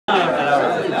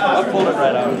pulled it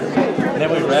right out. And then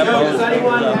we wrapped those things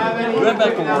up. We went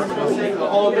back to work,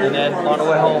 and then on the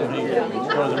way home, he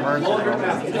goes to the emergency room.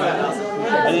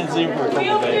 I didn't see him for a couple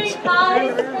of days. We'll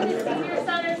be for the Senior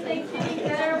Center's Thanksgiving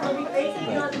dinner. We'll be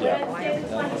facing on Wednesday the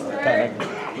 23rd.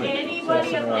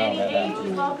 Anybody of any age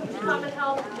is welcome to come and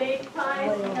help make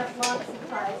pies. We have lots of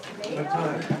pies to make.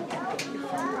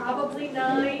 Probably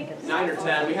 9. 9 or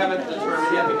 10. We haven't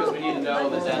determined yet because we need to know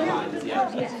the deadlines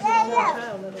yet.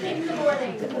 In the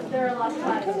morning, because there are lots of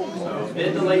pies. So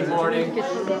mid to late morning.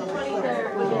 Wednesday the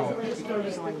 23rd, which is the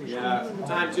late morning. Yeah,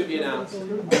 time to be announced.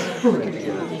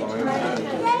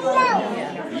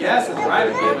 Yes, the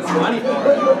private gave us money for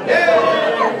it. Yay!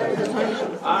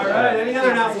 All right, any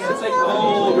other announcements? Let's take the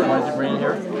whole group. Wanted to bring it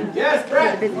here? Yes,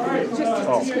 Brett. I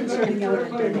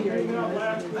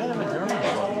have a journal.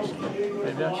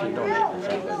 Maybe I should donate to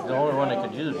somebody. The only one that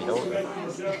could use it, don't they?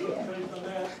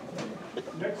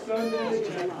 Next Sunday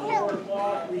at 4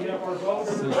 o'clock, we have our vote.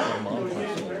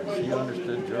 She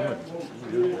understood German.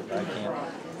 She used it. I can't.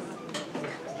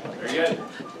 Very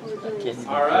good.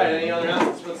 All right, any other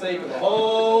announcements for the sake of the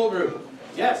whole group?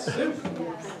 Yes, Sue.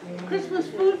 Christmas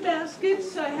food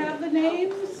baskets, I have the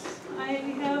names, I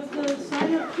have the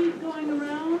sign-up sheet going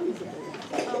around.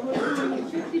 We're doing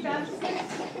 50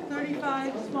 baskets,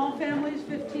 35 small families,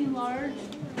 15 large.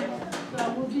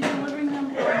 So we'll be delivering them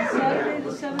on Saturday,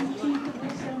 the 17th of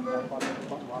December.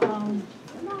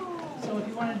 So if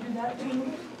you want to do that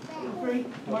too, feel free,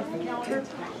 mark the calendar.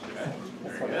 Okay.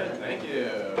 Very good, thank you.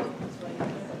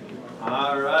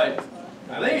 All right.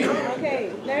 Eileen.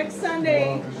 Okay, next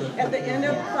Sunday at the end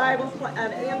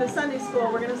of Sunday school,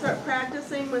 we're going to start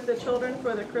practicing with the children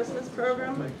for the Christmas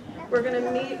program. We're going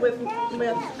to meet with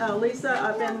Lisa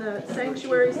up in the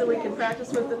sanctuary so we can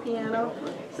practice with the piano.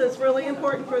 So it's really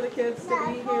important for the kids to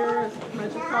be here as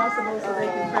much as possible so they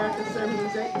can practice their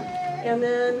music. And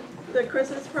then the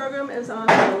Christmas program is on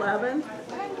the 11th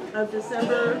of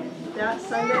December, that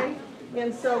Sunday.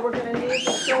 And so we're going to need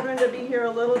the children to be here a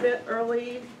little bit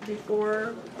early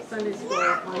before Sunday school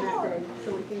on that day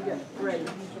so we can get ready.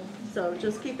 So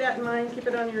just keep that in mind, keep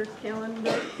it on your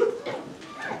calendar.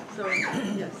 So,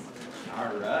 yes.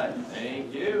 All right,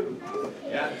 thank you.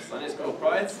 Yeah, Sunday school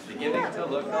prides beginning to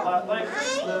look a lot like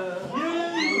Christmas.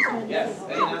 Yes,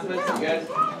 any announcements? You good?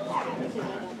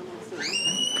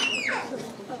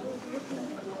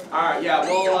 All right, yeah,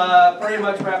 we'll pretty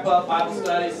much wrap up Bible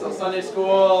study. So Sunday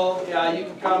school, yeah, you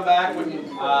can come back when you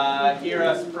hear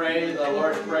us pray the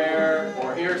Lord's Prayer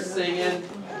or hear us singing.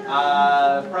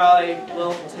 Probably a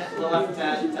little after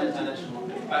 10-ish.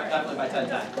 Definitely by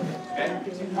 10:10. Okay?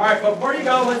 All right, but before you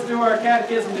go, let's do our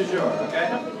catechism du jour, okay?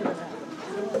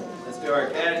 Let's do our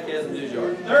catechism du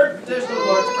jour. Third petition of the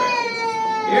Lord's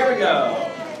Prayer. Here we go.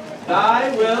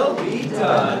 Thy will be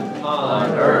done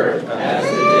on earth as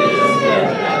it is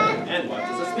in heaven. And what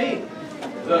does this mean?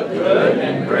 The good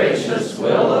and gracious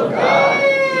will of God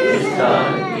is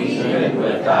done even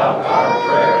without our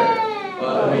prayer.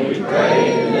 But we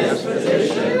pray in this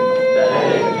petition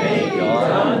that it may be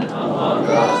done among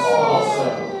us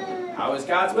also. How is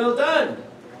God's will done?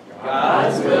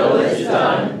 God's will is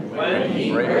done when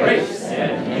He breaks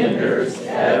and hinders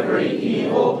every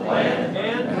evil plan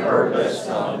and purpose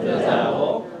of the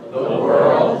devil, the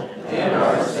world, and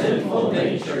our sinful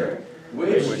nature,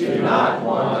 which do not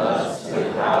want us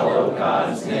to hallow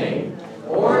God's name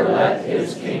or let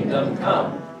His kingdom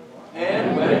come.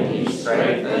 And when He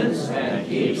strengthens and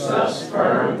keeps us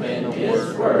firm in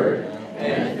His word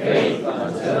and faith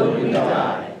until we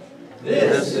die.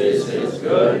 This is His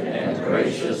good and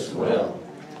gracious will.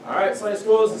 All right, Sunday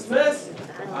school is dismissed.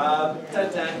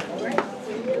 10:10.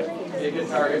 Be a good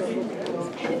target.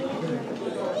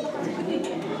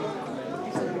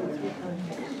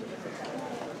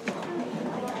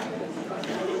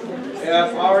 Yeah,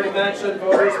 I've already mentioned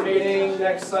voters meeting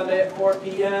next Sunday at 4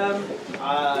 p.m.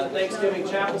 Thanksgiving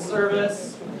chapel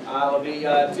service will be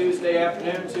Tuesday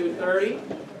afternoon, 2:30.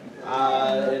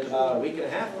 In a week and a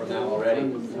half from now already.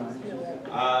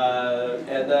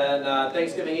 And then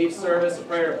Thanksgiving Eve service, a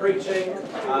prayer and preaching.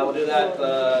 We'll do that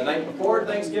the night before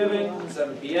Thanksgiving,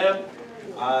 7 p.m.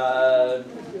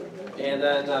 And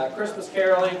then Christmas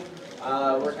caroling.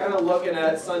 We're kind of looking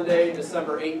at Sunday,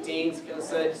 December 18th. Going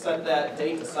to set that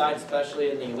date aside, especially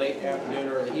in the late afternoon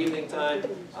or the evening time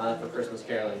for Christmas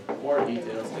caroling. More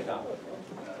details to come.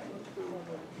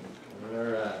 All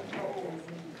right.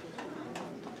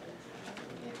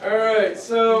 Alright,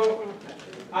 so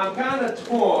I'm kind of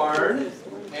torn,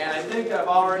 and I think I've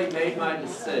already made my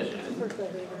decision.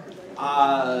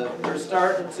 We're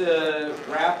starting to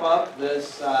wrap up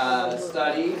this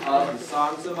study of the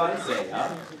Songs of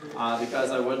Isaiah because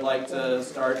I would like to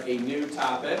start a new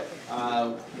topic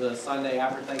the Sunday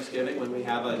after Thanksgiving when we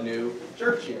have a new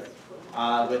church year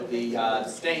with the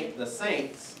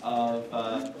saints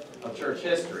of church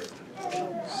history.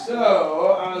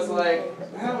 So I was like,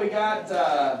 well, we got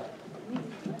a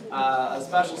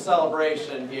special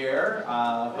celebration here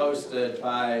hosted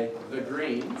by the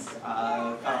Greens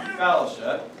Coffee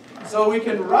Fellowship. So we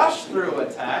can rush through a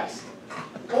text,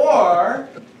 or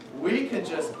we can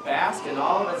just bask in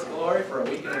all of its glory for a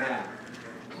week and a half.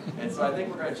 And so I think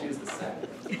we're going to choose the second.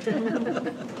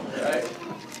 Right?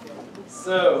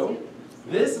 So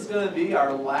this is going to be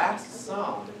our last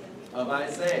song of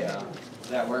Isaiah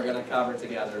that we're going to cover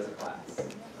together as a class.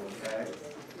 Okay?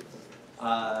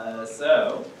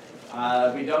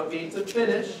 We don't need to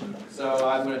finish, so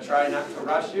I'm going to try not to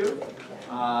rush you.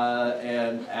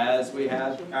 And as we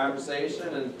have conversation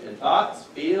and thoughts,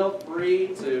 feel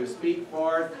free to speak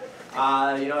forth.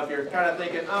 If you're kind of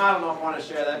thinking, oh, I don't know if I want to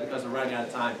share that because we're running out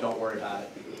of time, don't worry about it.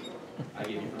 I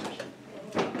give you permission.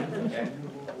 Okay?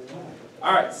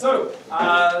 All right, so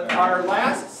our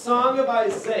last song of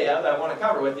Isaiah that I want to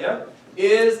cover with you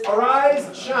is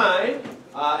Arise, Shine.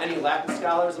 Any Latin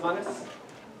scholars among us?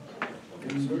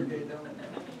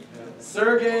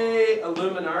 Sergei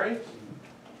Illuminari?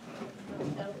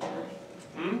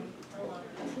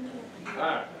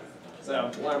 Alright,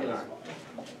 so Illuminari.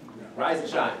 Rise and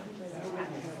shine.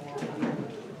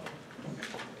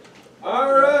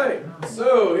 Alright,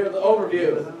 so here's the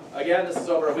overview. Again, this is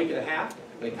over a week and a half.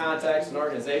 The context and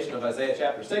organization of Isaiah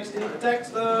chapter 60, the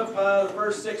text of the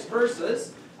first 6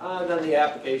 verses, then the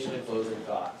application and closing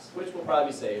thoughts, which will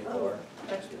probably be saved for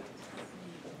next week.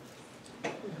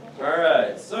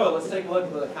 Alright, so let's take a look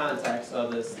at the context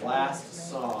of this last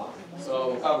song. So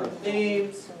we'll cover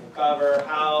themes, we'll cover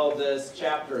how this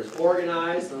chapter is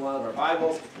organized in one of our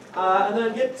Bibles, and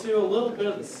then get to a little bit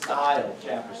of the style of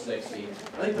chapter 60.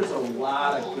 I think there's a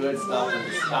lot of good stuff in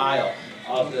the style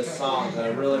of this song that I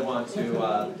really want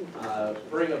to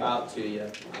bring about to you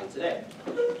today.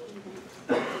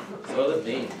 So the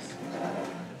themes.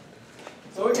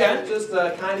 So again, just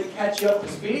to kind of catch you up to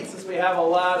speed, since we have a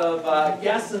lot of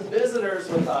guests and visitors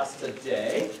with us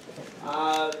today.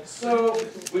 So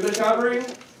we've been covering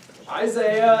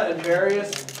Isaiah and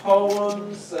various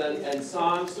poems and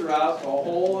songs throughout the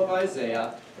whole of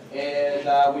Isaiah.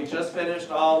 And we just finished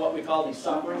all what we call the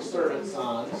suffering servant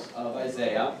songs of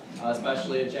Isaiah,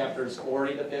 especially in chapters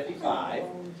 40 to 55.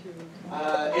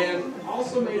 And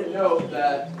also made a note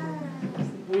that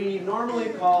we normally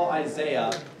call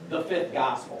Isaiah the 5th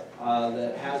gospel.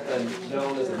 That has been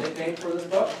known as a nickname for this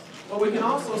book. But we can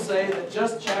also say that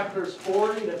just chapters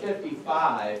 40 to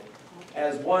 55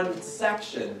 as one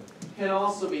section can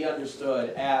also be understood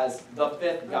as the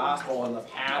 5th gospel and the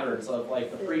patterns of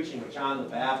like the preaching of John the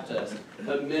Baptist,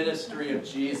 the ministry of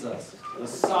Jesus, the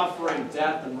suffering,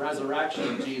 death, and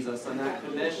resurrection of Jesus, and that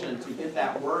commission to get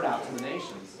that word out to the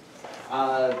nations.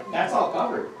 That's all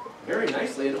covered very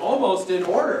nicely and almost in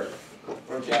order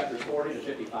from chapters 40 to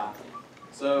 55.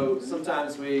 So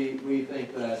sometimes we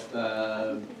think that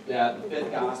the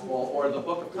 5th gospel or the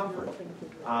book of comfort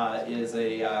is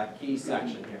a key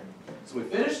section here. So we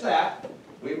finished that.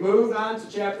 We moved on to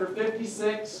chapter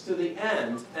 56 to the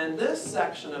end, and this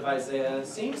section of Isaiah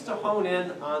seems to hone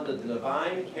in on the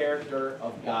divine character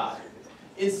of God.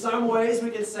 In some ways,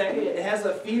 we could say it has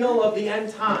a feel of the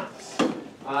end times.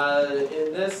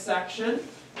 In this section,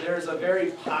 there's a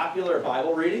very popular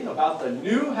Bible reading about the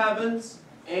new heavens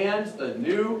and the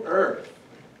new earth,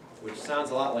 which sounds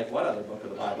a lot like what other book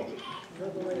of the Bible?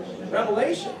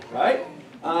 Revelation, right?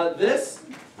 This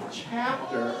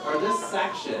chapter, or this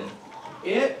section,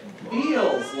 it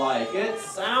feels like, it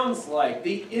sounds like,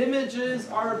 the images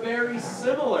are very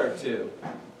similar to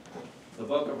the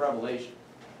book of Revelation,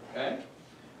 okay?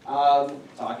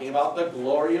 Talking about the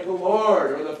glory of the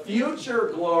Lord, or the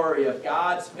future glory of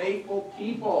God's faithful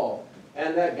people,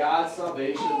 and that God's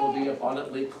salvation will be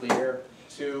abundantly clear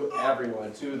to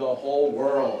everyone, to the whole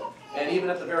world. And even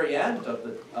at the very end of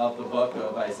the book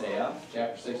of Isaiah,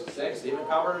 chapter 66, it even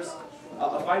covers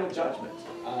a final judgment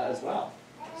as well.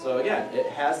 So again, it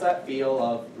has that feel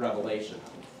of Revelation.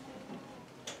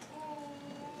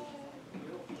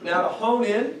 Now to hone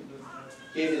in,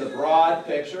 gave you the broad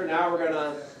picture. Now we're going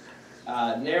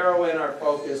to narrow in our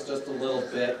focus just a little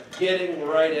bit, getting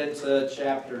right into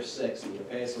chapter 60.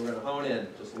 Okay, so we're going to hone in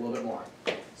just a little bit more.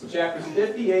 So chapters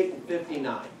 58 and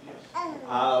 59.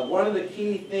 One of the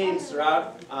key themes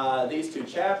throughout these 2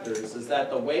 chapters is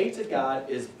that the way to God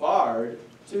is barred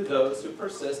to those who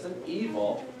persist in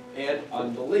evil and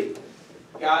unbelief.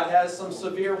 God has some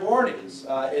severe warnings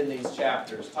in these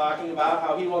chapters, talking about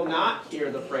how he will not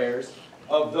hear the prayers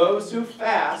of those who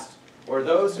fast or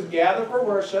those who gather for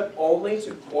worship only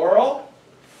to quarrel,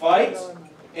 fight,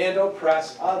 and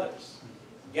oppress others.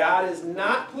 God is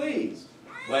not pleased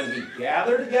when we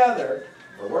gather together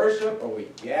for worship, or we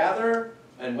gather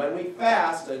and when we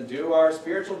fast and do our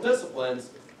spiritual disciplines,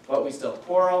 but we still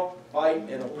quarrel, fight,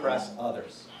 and oppress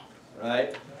others.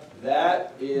 Right?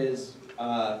 That is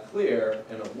clear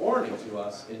and a warning to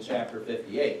us in chapter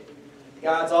 58.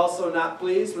 God's also not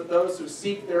pleased with those who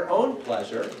seek their own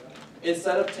pleasure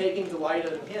instead of taking delight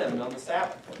in him on the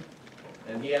Sabbath.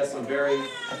 And he has some very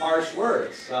harsh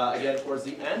words, again, towards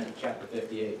the end of chapter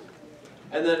 58.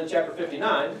 And then in chapter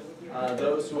 59,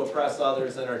 those who oppress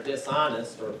others and are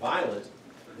dishonest or violent,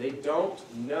 they don't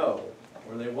know,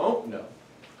 or they won't know,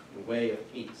 the way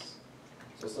of peace.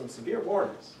 So some severe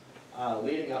warnings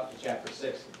leading up to chapter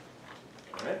 60.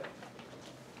 All right?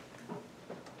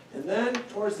 And then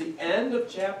towards the end of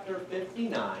chapter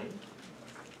 59,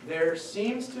 there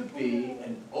seems to be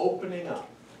an opening up.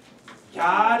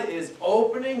 God is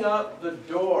opening up the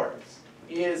doors.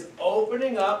 He is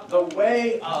opening up the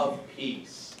way of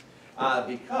peace.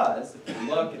 Because if you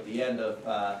look at the end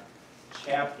of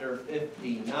chapter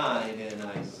 59 in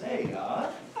Isaiah,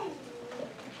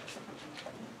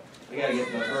 we got to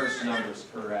get the verse numbers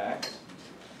correct.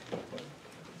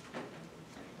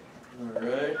 All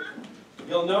right.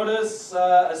 You'll notice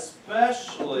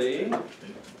especially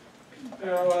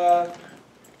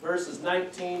verses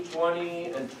 19, 20,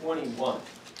 and 21.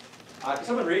 Can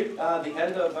someone read the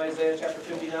end of Isaiah chapter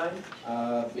 59,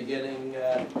 beginning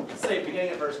at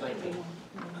verse 19? They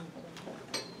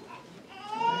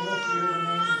will fear the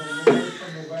name of the Lord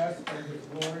from the west, and his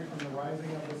glory from the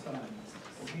rising of the sun.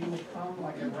 For he will come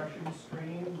like a rushing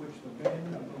stream, which the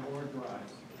wind of the Lord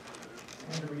drives.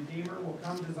 And the Redeemer will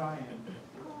come to Zion,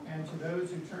 and to those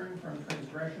who turn from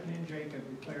transgression in Jacob,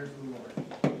 declares the Lord.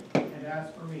 And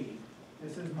as for me,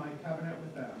 this is my covenant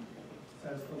with them,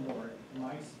 says the Lord.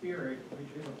 My spirit,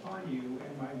 which is upon you,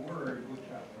 and my word which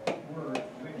I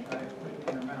have put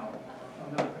in your mouth,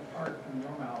 shall not depart from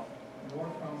your mouth, nor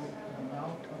from the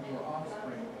mouth of your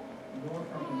offspring, nor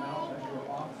from the mouth of your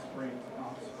offspring's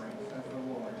offspring, says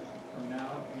the Lord, from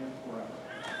now and forever.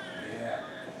 Yeah.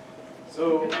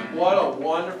 So what a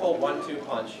wonderful 1-2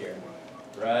 punch here,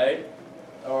 right?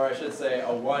 Or I should say a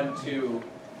 1-2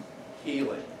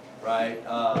 healing, right?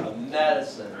 A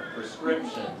medicine, a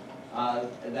prescription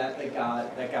that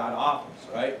God offers,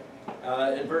 right?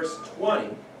 In verse 20,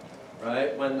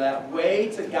 right? When that way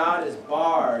to God is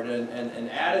barred and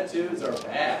attitudes are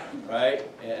bad, right?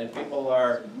 And people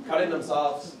are cutting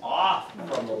themselves off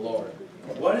from the Lord.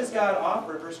 What does God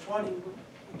offer in verse 20?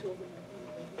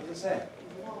 What does it say?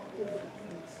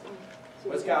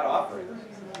 What's God offering?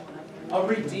 A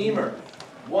Redeemer.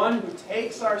 One who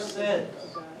takes our sins,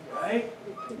 right?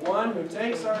 One who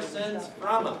takes our sins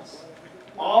from us.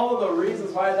 All of the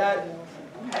reasons why that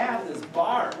path is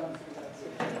barred.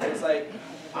 It's like,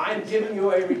 I'm giving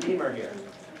you a Redeemer here,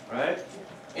 right?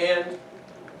 And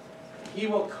he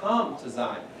will come to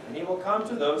Zion. And he will come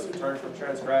to those who turn from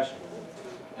transgression.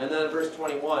 And then in verse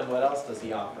 21, what else does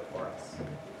he offer for us?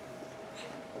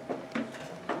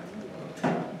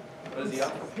 What does he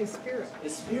offer? His Spirit.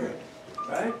 His Spirit,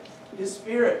 right? His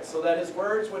Spirit, so that his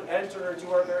words would enter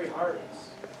into our very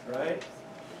hearts, right?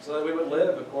 So that we would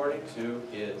live according to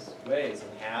his ways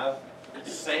and have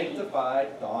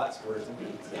sanctified thoughts, words, and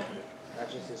deeds.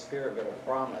 Not just his Spirit, but a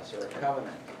promise or a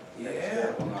covenant. That his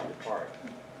Spirit will not depart.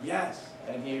 Yes,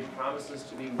 and he promises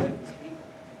to be with his people,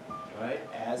 right?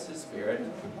 As his Spirit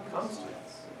comes to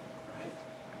us,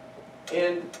 right?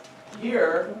 And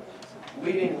here,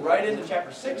 leading right into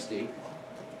chapter 60,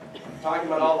 talking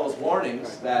about all those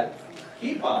warnings that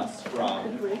keep us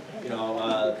from,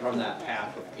 from that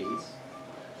path of peace.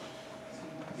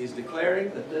 He's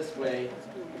declaring that this way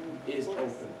is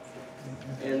open.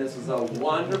 And this is a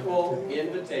wonderful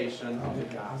invitation of the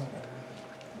gospel.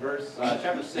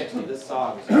 Chapter 60, this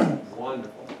song is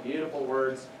wonderful, beautiful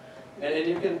words. And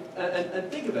you can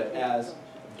think of it as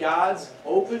God's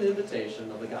open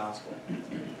invitation of the gospel.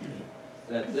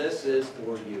 That this is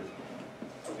for you.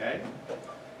 Okay?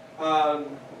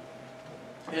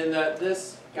 And that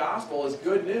this gospel is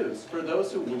good news for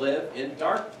those who live in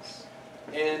darkness.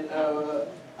 And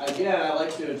again, I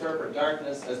like to interpret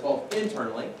darkness as both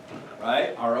internally,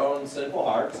 right? Our own sinful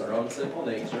hearts, our own sinful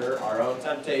nature, our own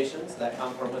temptations that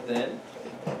come from within.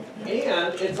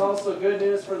 And it's also good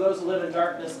news for those who live in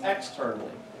darkness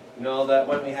externally. You know, that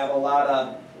when we have a lot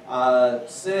of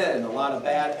sin, a lot of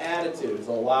bad attitudes,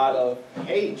 a lot of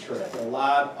hatred, a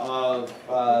lot of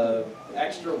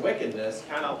extra wickedness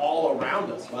kind of all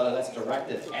around us, whether that's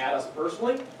directed at us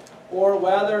personally or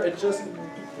whether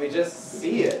we just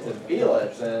see it and feel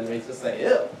it and we just say,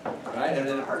 ew, right? And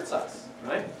it hurts us,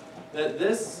 right? That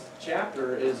this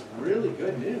chapter is really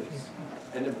good news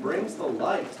and it brings the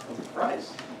light of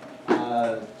Christ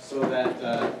so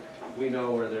that we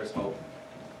know where there's hope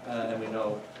and we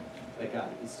know that God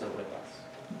is still with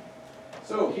us.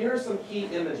 So here are some key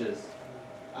images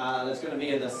that's going to be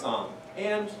in this psalm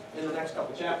and in the next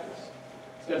couple chapters.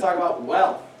 It's going to talk about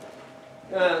wealth.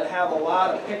 It's going to have a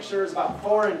lot of pictures about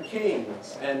foreign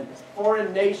kings and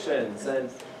foreign nations and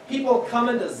people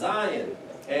coming to Zion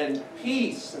and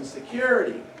peace and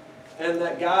security and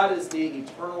that God is the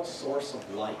eternal source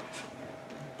of light.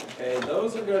 Okay,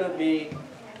 those are going to be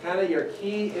kind of your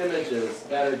key images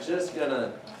that are just going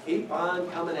to keep on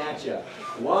coming at you,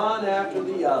 one after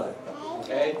the other,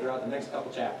 okay, throughout the next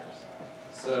couple chapters.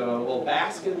 So we'll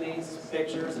bask in these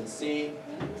pictures and see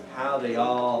how they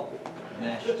all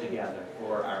mesh together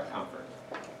for our comfort.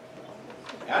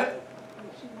 Got it?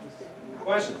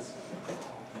 Questions?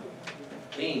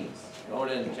 Themes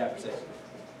going into chapter 6.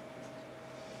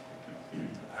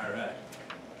 All right.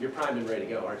 You're primed and ready to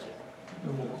go, aren't you?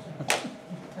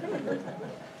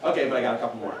 Okay, but I got a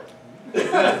couple more.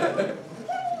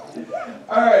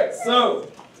 All right,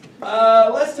 so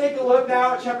let's take a look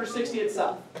now at chapter 60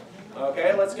 itself.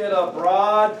 Okay, let's get a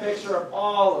broad picture of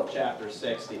all of chapter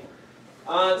 60.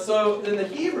 So in the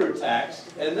Hebrew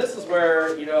text, and this is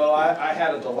where, you know, I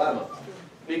had a dilemma.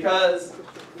 Because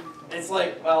it's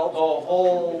like, well, the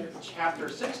whole chapter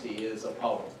 60 is a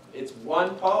poem. It's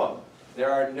one poem. There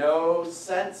are no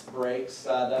sense breaks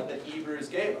that the Hebrews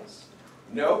gave us.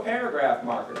 No paragraph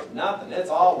markers, nothing. It's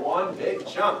all one big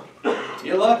chunk.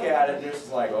 You look at it and you're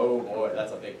just like, oh boy,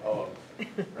 that's a big poem.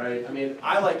 Right? I mean,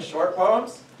 I like short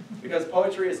poems because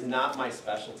poetry is not my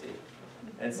specialty.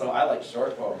 And so I like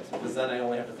short poems because then I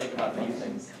only have to think about a few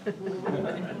things.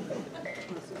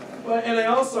 And I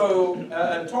also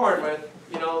am torn with,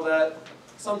 you know, that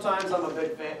sometimes I'm a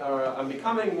big fan, or I'm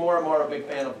becoming more and more a big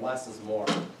fan of less is more.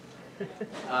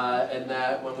 And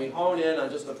that when we hone in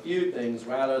on just a few things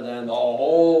rather than the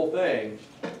whole thing,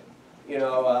 you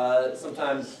know,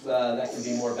 sometimes that can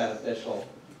be more beneficial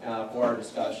for our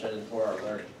discussion and for our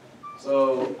learning.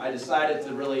 So I decided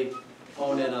to really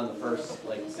hone in on the first,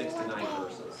 like, 6 to 9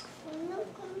 verses.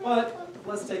 But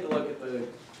let's take a look at the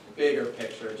bigger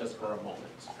picture just for a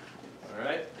moment. All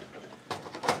right?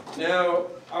 Now,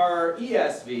 our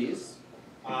ESVs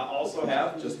also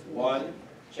have just one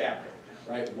chapter.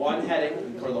 Right, one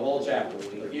heading for the whole chapter,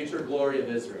 the future glory of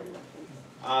Israel.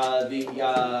 The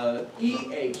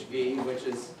EHV, which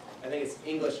is, I think it's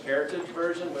English Heritage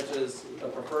Version, which is the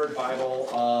preferred Bible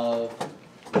of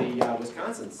the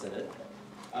Wisconsin Synod.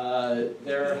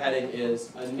 Their heading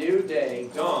is A New Day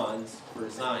Dawns for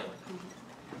Zion.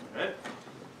 All right?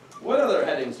 What other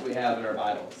headings do we have in our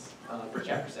Bibles for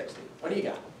chapter 60? What do you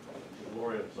got? The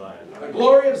glory of Zion. The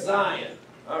glory of Zion.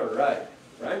 All right,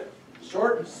 right?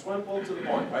 Short and simple to the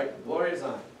point, right? The glory of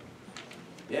Zion.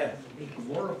 Yeah.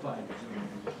 Glorified.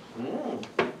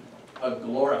 A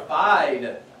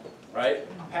glorified, right?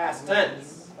 Past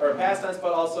tense. Or past tense,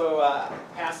 but also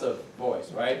passive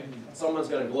voice, right? Someone's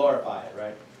going to glorify it,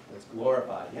 right? It's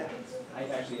glorified, yeah. I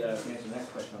actually can answer the next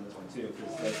question on this one too,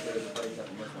 because there's a breakdown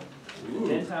in this one. The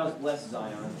Gentiles bless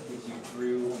Zion takes you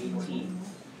through 18.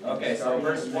 Okay, so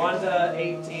verse 1 to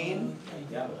 18,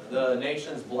 Yeah. the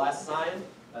nations bless Zion.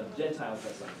 Gentiles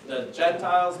bless Zion. The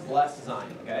Gentiles bless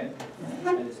Zion, okay?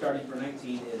 And then starting for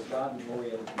 19 is God the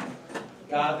glory of his people.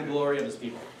 God, the glory of his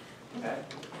people. Okay,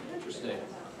 interesting.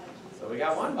 So we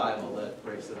got one Bible that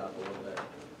breaks it up a little bit.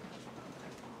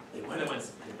 They went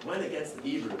against the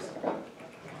Hebrews.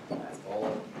 That's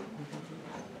bold.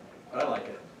 But I like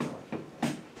it.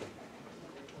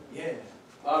 Yeah.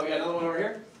 Oh, we got another one over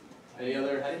here? Any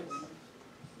other headings?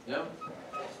 No?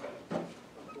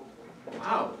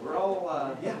 Wow, we're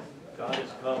all, yeah. God is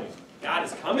coming. God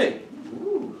is coming.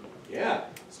 Ooh, yeah.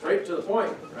 Straight to the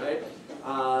point, right?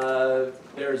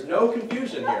 There's no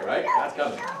confusion here, right? God's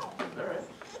coming. All right.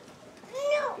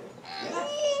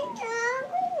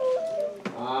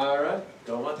 All right.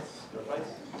 Go once, go twice.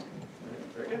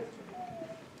 Very good.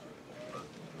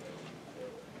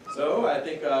 So I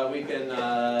think we can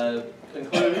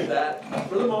conclude that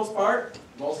for the most part,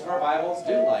 most of our Bibles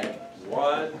do like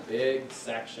one big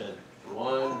section,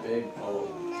 one big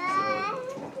poem.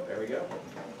 So there we go.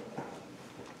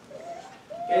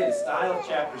 Okay, the style of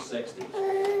chapter 60.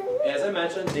 As I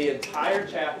mentioned, the entire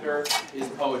chapter is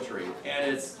poetry,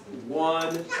 and it's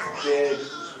one big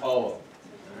poem.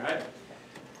 All All right.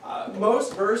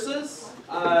 Most verses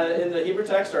in the Hebrew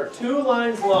text are 2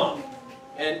 lines long,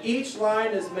 and each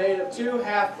line is made of 2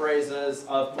 half phrases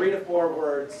of 3 to 4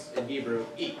 words in Hebrew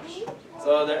each.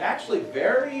 So they're actually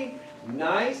very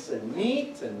nice and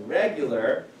neat and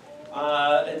regular.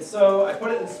 And so I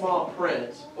put it in small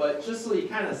print, but just so you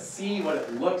kind of see what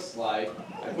it looks like,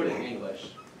 I put it in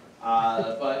English.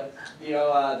 But, you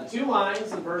know, the 2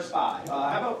 lines in verse 5.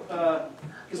 How about,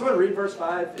 can someone read verse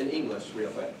 5 in English real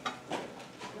quick?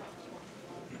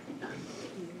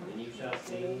 And you shall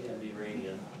see and be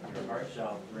radiant, your heart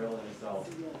shall thrill and exult,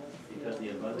 because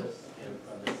the abundance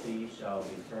of the sea shall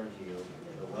be turned to you,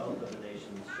 the wealth of the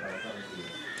nations shall come to you.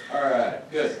 All right,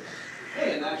 good.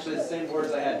 Hey, and actually the same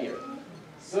words I had here.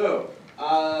 So,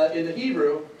 in the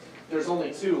Hebrew, there's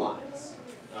only 2 lines.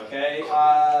 Okay,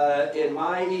 in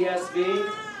my ESV,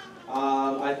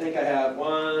 I think I have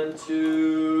 1,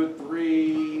 2,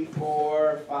 3,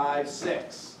 4, 5,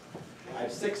 6. I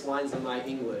have 6 lines in my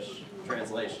English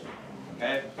translation.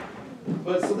 Okay,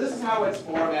 but so this is how it's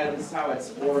formatted. This is how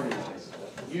it's organized.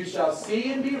 You shall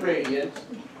see and be radiant.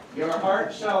 Your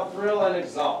heart shall thrill and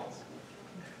exult.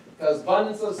 Because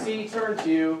abundance of sea turn to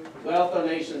you, wealth of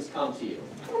nations come to you.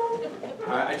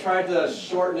 I tried to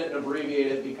shorten it and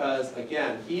abbreviate it because,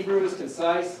 again, Hebrew is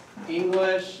concise.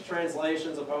 English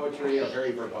translations of poetry are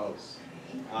very verbose.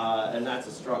 And that's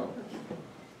a struggle.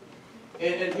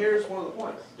 And here's one of the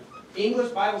points.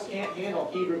 English Bibles can't handle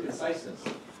Hebrew conciseness.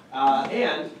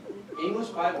 And English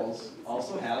Bibles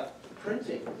also have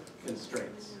printing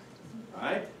constraints.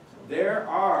 Right? There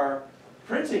are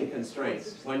printing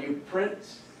constraints when you print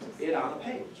it on a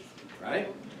page, right?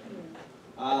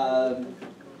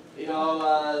 You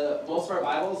know, most of our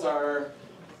Bibles are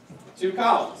 2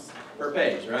 columns per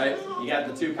page, right? You got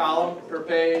the 2 column per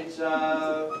page.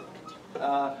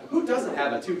 Who doesn't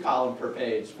have a 2 column per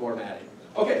page formatting?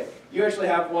 Okay, you actually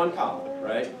have 1 column,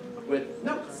 right? With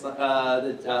notes.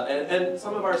 And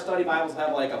some of our study Bibles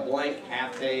have like a blank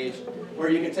half page where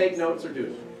you can take notes or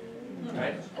doodle,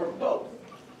 right? Or both.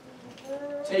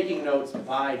 Taking notes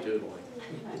by doodling.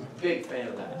 Big fan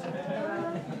of that.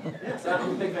 Yes,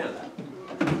 I'm a big fan of that.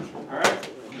 All right?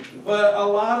 But a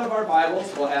lot of our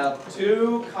Bibles will have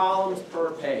 2 columns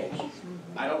per page.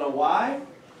 I don't know why,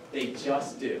 they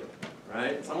just do.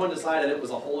 Right? Someone decided it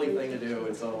was a holy thing to do,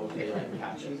 and so they like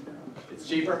catch it. It's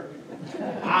cheaper?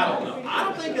 I don't know. I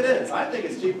don't think it is. I think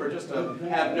it's cheaper just to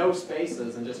have no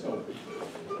spaces and just go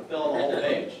fill the whole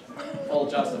page. Full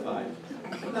justified.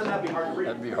 But then that'd be hard to read.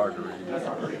 That'd be hard to read. That's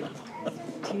hard to read.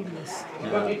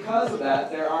 But because of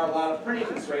that, there are a lot of printing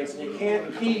constraints, and you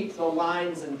can't keep the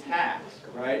lines intact,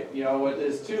 right? You know, what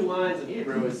is 2 lines in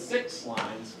Hebrew is 6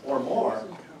 lines or more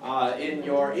in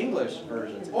your English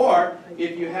versions. Or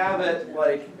if you have it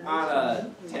like on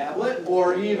a tablet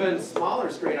or even smaller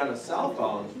screen on a cell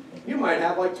phone, you might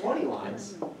have like 20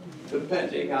 lines,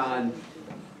 depending on,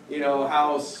 you know,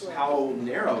 how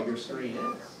narrow your screen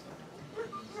is.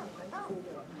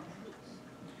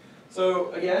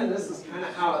 So again, this is kind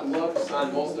of how it looks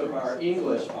on most of our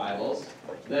English Bibles.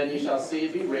 Then you shall see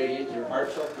and be radiant, your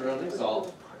heart shall thrill and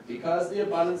exult, because the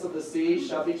abundance of the sea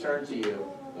shall be turned to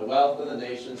you, the wealth of the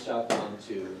nations shall come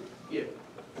to you.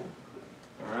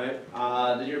 All right.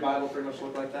 Did your Bible pretty much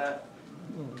look like that?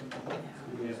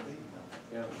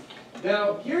 Yeah.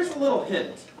 Now here's a little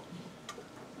hint.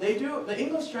 The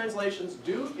English translations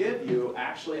do give you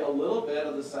actually a little bit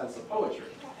of the sense of poetry.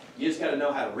 You just got to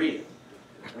know how to read it.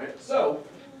 Right? So,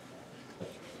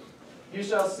 you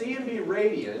shall see and be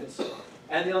radiant,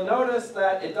 and you'll notice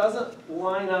that it doesn't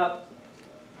line up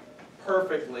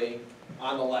perfectly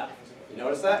on the left. You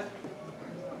notice that?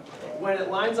 When it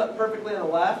lines up perfectly on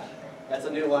the left, that's a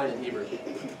new line in Hebrew.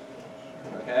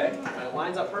 Okay? When it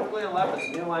lines up perfectly on the left,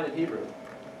 it's a new line in Hebrew.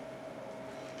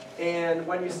 And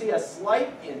when you see a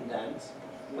slight indent,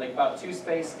 like about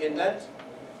 2-space indent,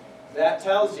 that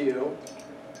tells you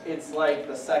it's like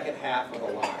the second half of the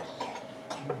line.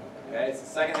 Okay, it's the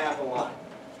second half of the line.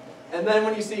 And then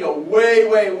when you see a way,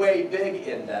 way, way big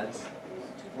indent,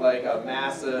 like a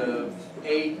massive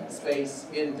 8-space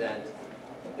indent,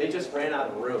 they just ran out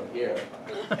of room here.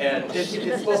 And it's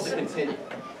supposed to continue.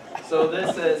 So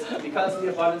this is, because the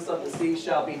abundance of the sea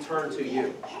shall be turned to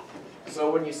you. So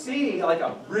when you see like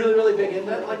a really, really big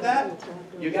indent like that,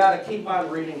 you got to keep on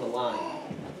reading the line.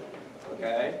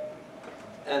 Okay?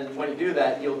 And when you do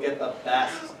that, you'll get the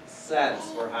best sense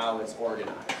for how it's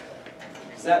organized.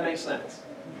 Does that make sense?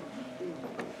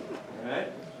 All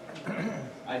right?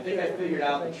 I think I figured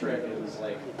out the trick. It was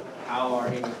like how our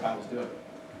English Bibles do it.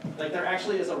 Like there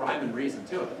actually is a rhyme and reason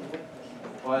to it.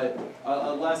 But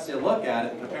unless you look at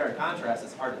it and compare and contrast,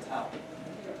 it's hard to tell.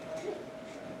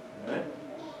 All right?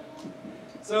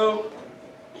 So,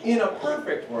 in a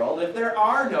perfect world, if there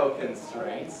are no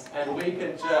constraints, and we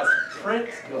can just print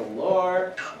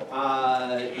galore,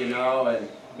 you know, and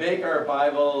make our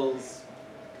Bibles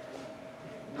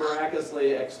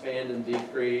miraculously expand and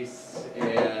decrease,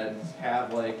 and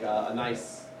have like a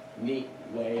nice, neat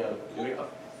way of doing it.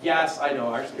 Yes, I know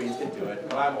our screens can do it,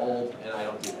 but I'm old and I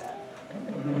don't do that.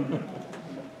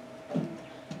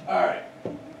 All right.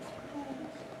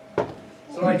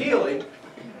 So ideally,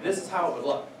 this is how it would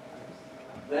look.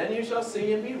 Then you shall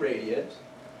see and be radiant.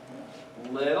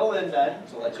 Little indent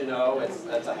to let you know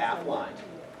that's a half line.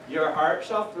 Your heart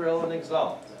shall thrill and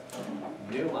exult.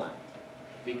 New line.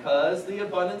 Because the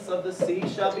abundance of the sea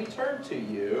shall be turned to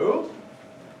you,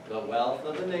 the wealth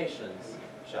of the nations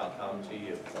shall come to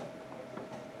you.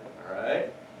 All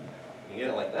right? You get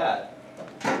it like that.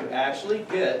 You actually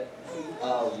get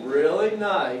a really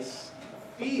nice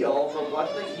feel for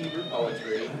what the Hebrew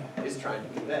poetry is trying to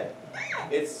convey.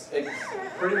 It's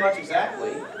pretty much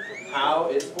exactly how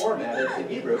it's formatted in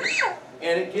Hebrew,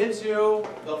 and it gives you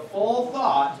the full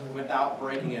thought without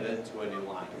breaking it into a new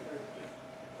line.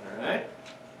 All right?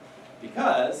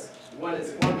 Because when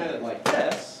it's formatted like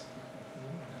this,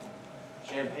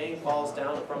 champagne falls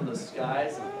down from the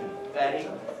skies and confetti,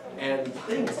 and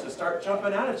things just start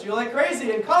jumping out at you like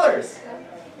crazy in colors.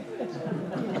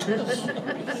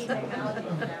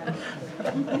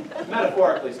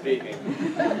 Metaphorically speaking.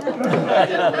 I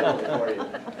did a little for you.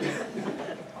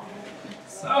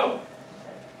 So,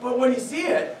 but when you see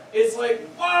it, it's like,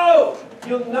 whoa!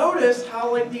 You'll notice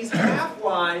how like these half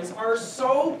lines are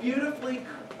so beautifully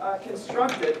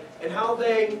constructed, and how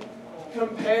they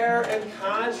compare and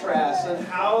contrast, and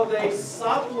how they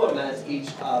supplement each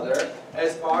other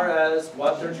as far as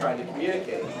what they're trying to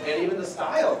communicate, and even the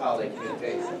style of how they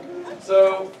communicate.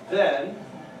 So then,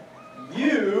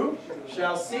 you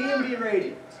shall see and be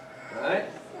radiant, right?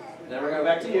 Then we're going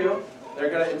back to you. They're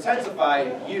going to intensify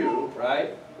you,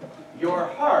 right? Your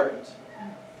heart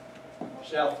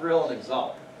shall thrill and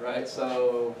exalt, right?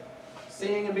 So,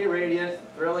 seeing and be radiant,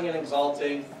 thrilling and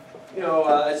exalting. You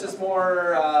know, it's just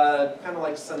more kind of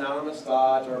like synonymous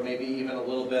thought, or maybe even a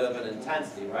little bit of an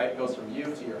intensity, right? It goes from you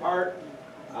to your heart,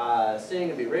 seeing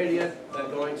and be radiant, then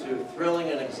going to thrilling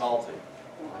and exalting,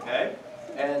 okay?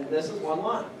 And this is one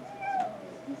line.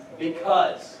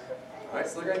 Because, all right,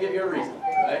 so they're going to give you a reason,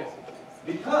 right?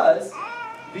 Because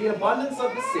the abundance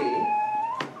of the sea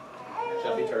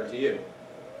shall be turned to you.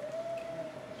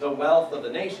 The wealth of the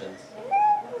nations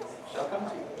shall come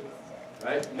to you.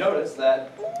 Right? Notice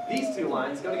that these two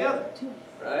lines go together,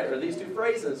 right? Or these two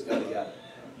phrases go together.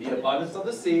 The abundance of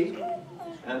the sea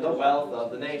and the wealth of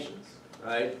the nations,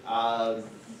 right?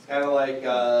 It's kind of like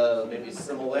maybe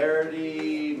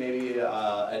similarity, maybe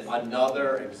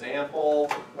another example,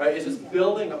 right? It's just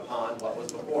building upon what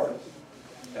was before,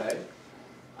 okay?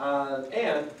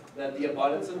 And that the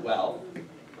abundance and wealth,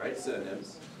 right,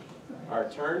 synonyms, are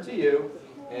turned to you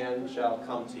and shall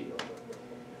come to you,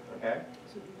 okay?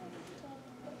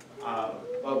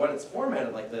 But when it's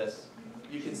formatted like this,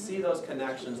 you can see those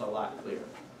connections a lot clearer.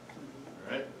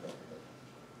 All right?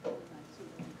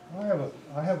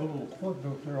 I have a little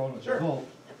footnote there on the Sure. result.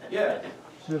 Yeah. It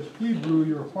says, Hebrew,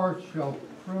 your heart shall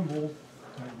tremble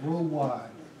and grow wide.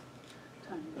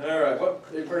 All right. What?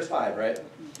 Verse 5, right?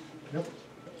 Yep.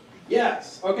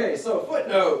 Yes. Okay. So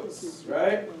footnotes,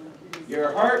 right?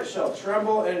 Your heart shall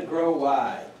tremble and grow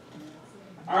wide.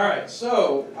 All right.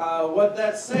 So what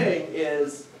that's saying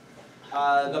is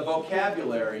the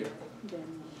vocabulary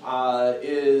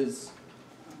is.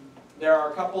 There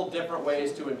are a couple different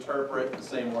ways to interpret the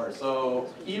same word. So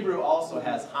Hebrew also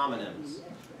has homonyms,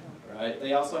 right?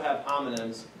 They also have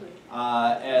homonyms,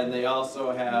 and they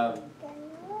also have,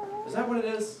 is that what it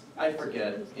is? I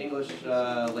forget. English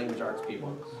language arts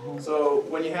people. So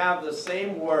when you have the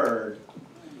same word,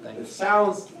 it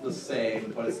sounds the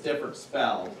same, but it's different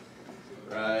spelled,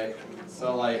 right?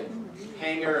 So like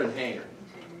hanger and hanger.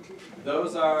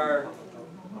 Those are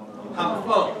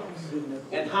homophones.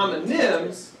 And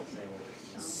homonyms,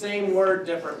 same word,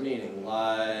 different meaning,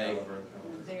 like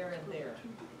there and there.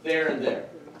 There and there.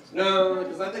 No,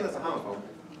 because I think that's a homophone.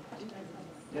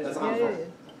 That's a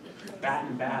homophone. Bat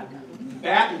and bat.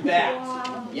 Bat and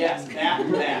bat. Yes, bat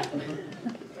and bat.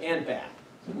 And bat.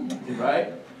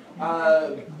 Right?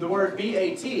 The word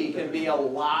B-A-T can be a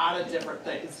lot of different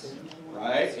things.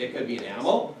 Right? It could be an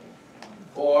animal,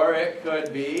 or it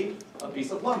could be a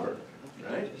piece of lumber.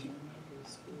 Right?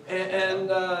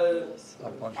 And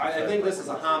I think this is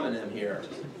a homonym here,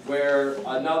 where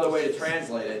another way to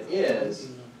translate it is,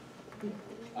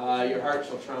 your heart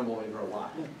shall tremble and grow wide.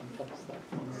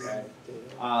 Okay?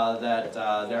 That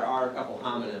there are a couple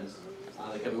homonyms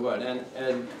that could be what.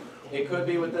 And it could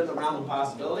be within the realm of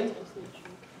possibility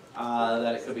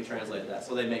that it could be translated that.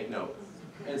 So they make note.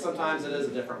 And sometimes it is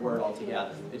a different word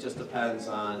altogether. It just depends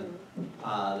on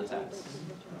the text.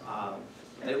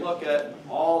 They look at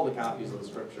all the copies of the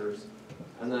scriptures,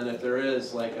 and then if there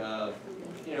is like a,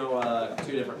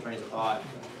 two different trains of thought,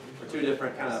 or two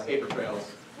different kind of paper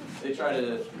trails, they try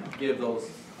to give those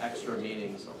extra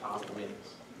meanings or possible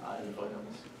meanings in the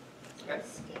footnotes. Okay?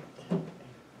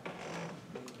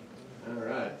 All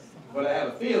right. But I have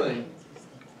a feeling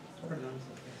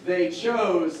they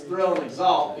chose thrill and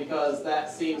exalt because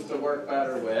that seems to work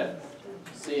better with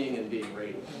seeing and being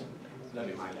radiant.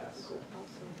 That'd be my guess.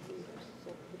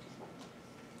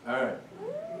 All right.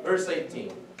 Verse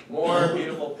 18. More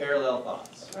beautiful parallel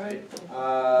thoughts. Right?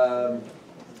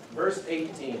 Verse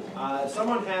 18. If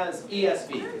someone has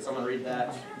ESV, can someone read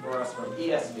that for us from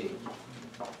ESV?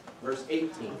 Verse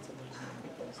 18.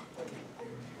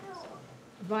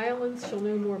 Violence shall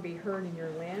no more be heard in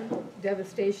your land,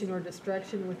 devastation or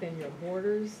destruction within your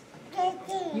borders.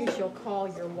 You shall call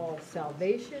your walls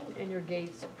salvation and your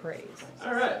gates praise.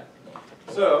 All right.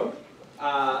 So,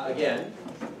 again,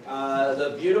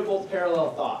 the beautiful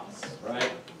parallel thoughts,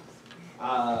 right?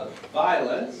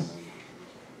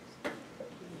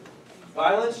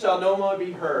 Violence shall no more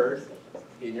be heard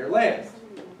in your land,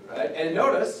 right? And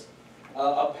notice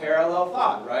a parallel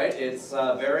thought, right? It's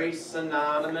very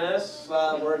synonymous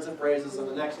words and phrases in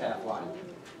the next half line.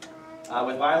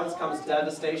 With violence comes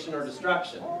devastation or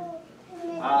destruction.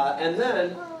 And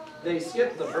then they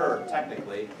skip the verb,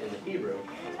 technically, in the Hebrew,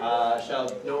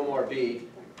 shall no more be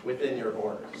within your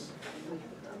borders.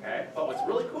 Okay? But what's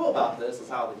really cool about this is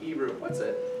how the Hebrew puts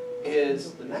it,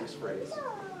 is the next phrase.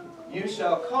 You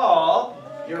shall call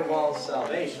your walls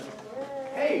salvation.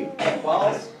 Hey,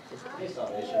 walls. Hey,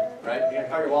 salvation, right? You're going to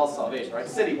call your walls salvation, right?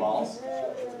 City walls.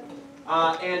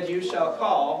 And you shall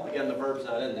call, again, the verb's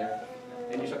not in there,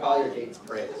 and you shall call your gates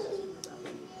praise.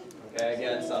 Okay,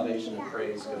 again, salvation and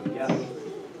praise go together.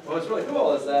 But what's really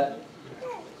cool is that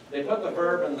they put the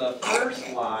verb in the first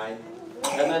line,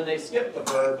 and then they skip the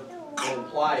verb and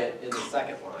imply it in the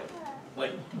second line.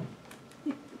 Like,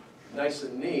 nice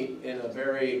and neat in a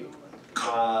very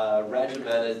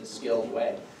regimented, skilled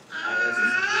way. And this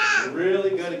is a really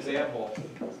good example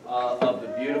of the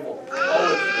beautiful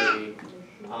poetry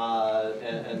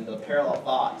and the parallel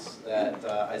thoughts that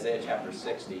Isaiah chapter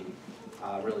 60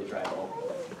 really drive home.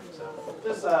 So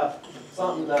just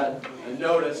something that I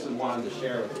noticed and wanted to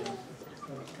share with you.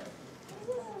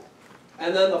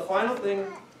 And then the final thing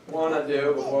I want to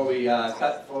do before we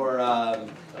cut for our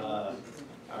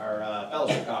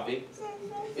fellowship coffee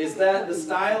is that the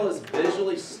style is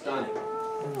visually stunning.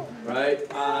 Right?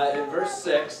 In verse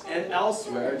 6 and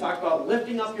elsewhere, it talks about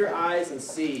lifting up your eyes and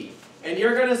see. And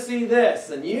you're going to see this,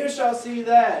 and you shall see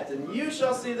that, and you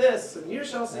shall see this, and you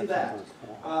shall see that.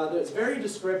 It's very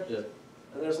descriptive,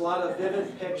 and there's a lot of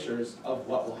vivid pictures of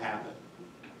what will happen.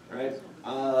 Right?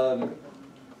 Can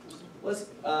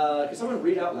someone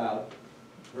read out loud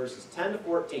verses 10 to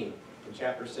 14 in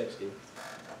chapter 60?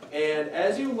 And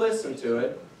as you listen to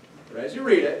it, or as you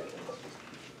read it,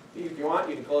 if you want,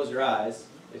 you can close your eyes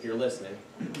if you're listening.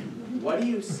 What do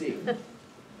you see?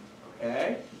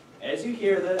 Okay? As you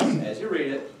hear this, as you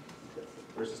read it,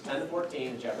 verses 10 to 14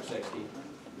 in chapter 60,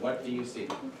 what do you see?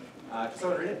 Can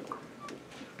someone read it?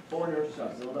 Foreigners shall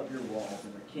build up your walls,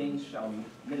 and the kings shall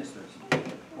minister to you.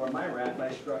 For my wrath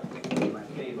I struck, in my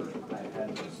favor I have had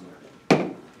no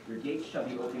snare. Your gates shall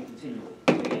be open continually.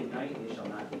 Day and night they shall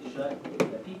not be shut,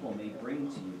 that people may bring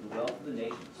to you the wealth of the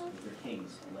nations, with their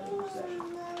kings led in procession.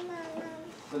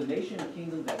 For the nation and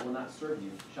kingdom that will not serve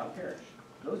you shall perish.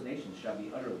 Those nations shall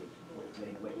be utterly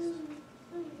laid waste.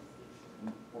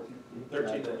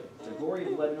 13. The glory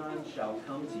of Lebanon shall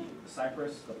come to you, the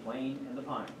cypress, the plane, and the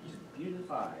pine, to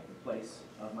beautify the place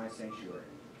of my sanctuary,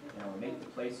 and I will make the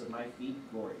place of my feet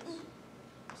glorious.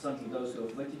 The sons of those who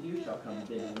afflicted you shall come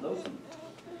bending low to you,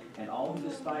 and all who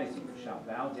despise you shall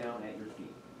bow down at your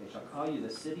feet. They shall call you the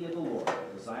city of the Lord,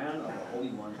 the Zion of the Holy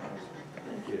One.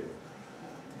 Thank you.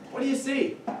 What do you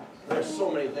see? There's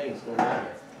so many things going on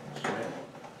here. Right?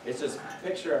 It's just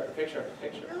picture after picture after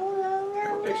picture.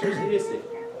 What pictures do you see?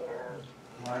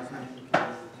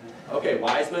 Okay,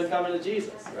 wise men coming to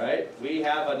Jesus, right? We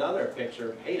have another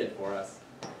picture painted for us.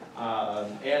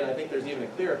 And I think there's even a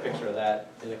clearer picture of that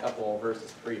in a couple of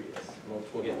verses previous, which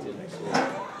we'll get to next week.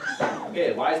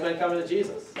 Okay, wise men coming to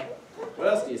Jesus. What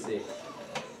else do you see?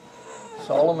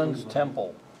 Solomon's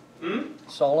temple.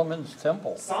 Solomon's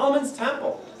temple. Solomon's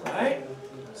temple, right?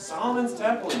 Solomon's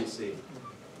temple you see.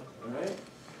 Right?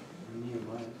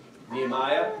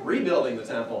 Nehemiah rebuilding the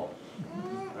temple.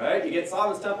 Right? You get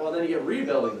Solomon's temple and then you get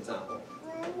rebuilding the temple.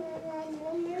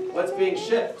 what's being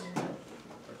shipped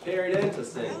or carried into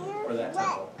Sing for that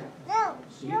temple?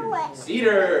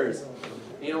 Cedars.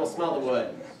 You will smell the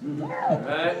wood.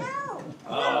 Right?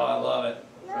 Oh, I love it.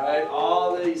 Right?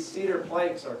 All these cedar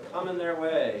planks are coming their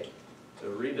way to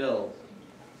rebuild.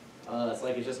 It's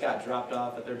like it just got dropped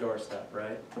off at their doorstep,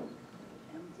 right?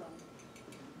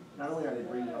 Not only are they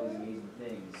bringing all these amazing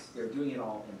things, they're doing it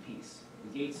all in peace.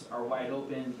 The gates are wide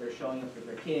open, they're showing up for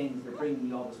their kings, they're bringing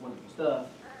you all this wonderful stuff.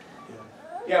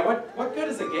 Yeah, what good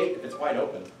is a gate if it's wide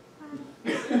open?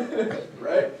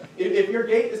 Right? If your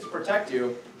gate is to protect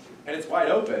you and it's wide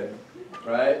open,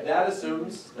 right, that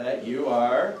assumes that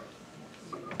you're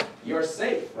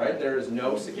safe, right? There is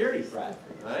no security threat,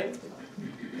 right?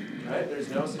 Right? There's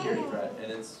no security threat,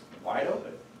 and it's wide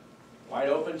open. Wide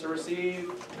open to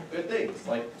receive good things,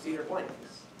 like cedar planks.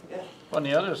 Yeah. On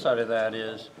the other side of that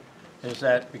is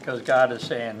that because God is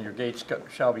saying your gates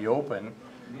shall be open,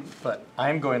 but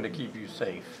I'm going to keep you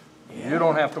safe. You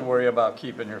don't have to worry about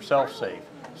keeping yourself safe.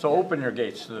 So open your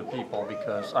gates to the people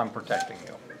because I'm protecting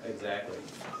you. Exactly.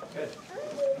 Good.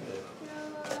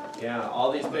 Yeah,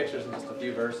 all these pictures in just a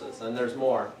few verses, and there's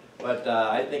more. But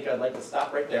I think I'd like to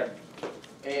stop right there.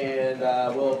 And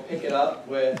we'll pick it up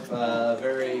with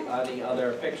any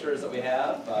other pictures that we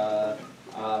have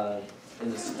in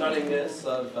the stunningness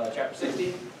of chapter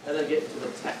 60, and then get into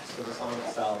the text of the song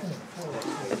itself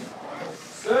next week.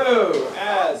 So,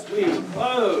 as we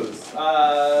close,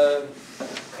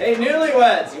 hey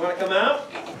newlyweds, you want to come out?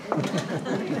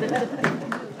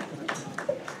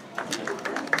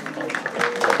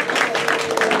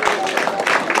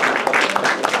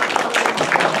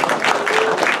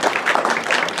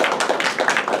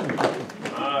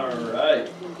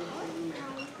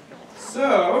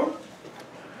 So,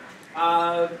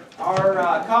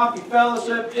 our coffee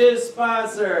fellowship is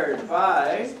sponsored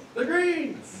by the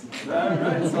Greens. All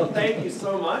right, so thank you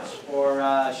so much for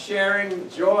sharing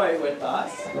joy with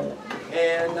us.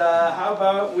 And how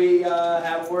about we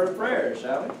have a word of prayer,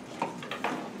 shall we?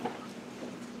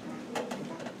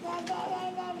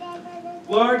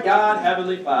 Lord God,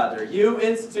 Heavenly Father, you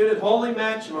instituted holy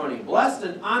matrimony, blessed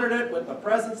and honored it with the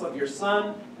presence of your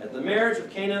Son at the marriage of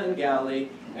Cana in Galilee,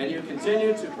 and you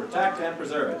continue to protect and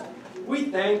preserve it. We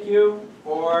thank you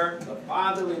for the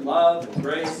fatherly love and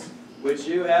grace which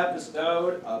you have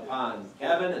bestowed upon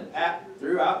Kevin and Pat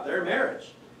throughout their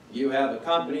marriage. You have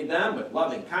accompanied them with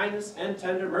loving kindness and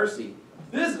tender mercy,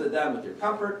 visited them with your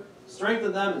comfort,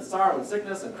 strengthened them in sorrow and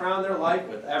sickness, and crowned their life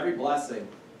with every blessing.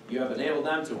 You have enabled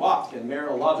them to walk in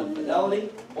marital love and fidelity,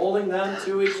 holding them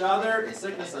to each other in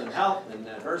sickness and health, in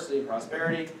adversity and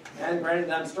prosperity, and granting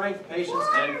them strength, patience,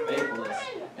 and faithfulness.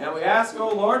 And we ask, O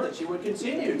Lord, that you would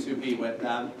continue to be with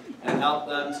them and help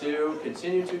them to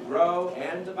continue to grow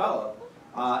and develop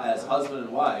as husband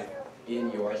and wife in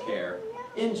your care.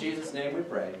 In Jesus' name we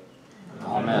pray.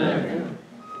 Amen.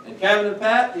 And Kevin and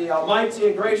Pat, the almighty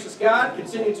and gracious God,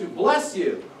 continue to bless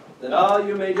you, that all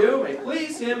you may do may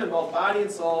please him in both body and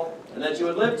soul, and that you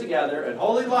would live together in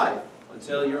holy life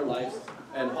until your life's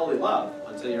and holy love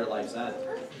until your life's end.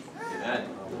 Amen.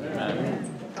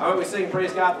 Amen. How about we sing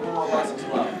praise God for more blessings of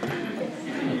love?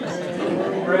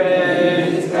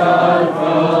 Praise God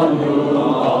for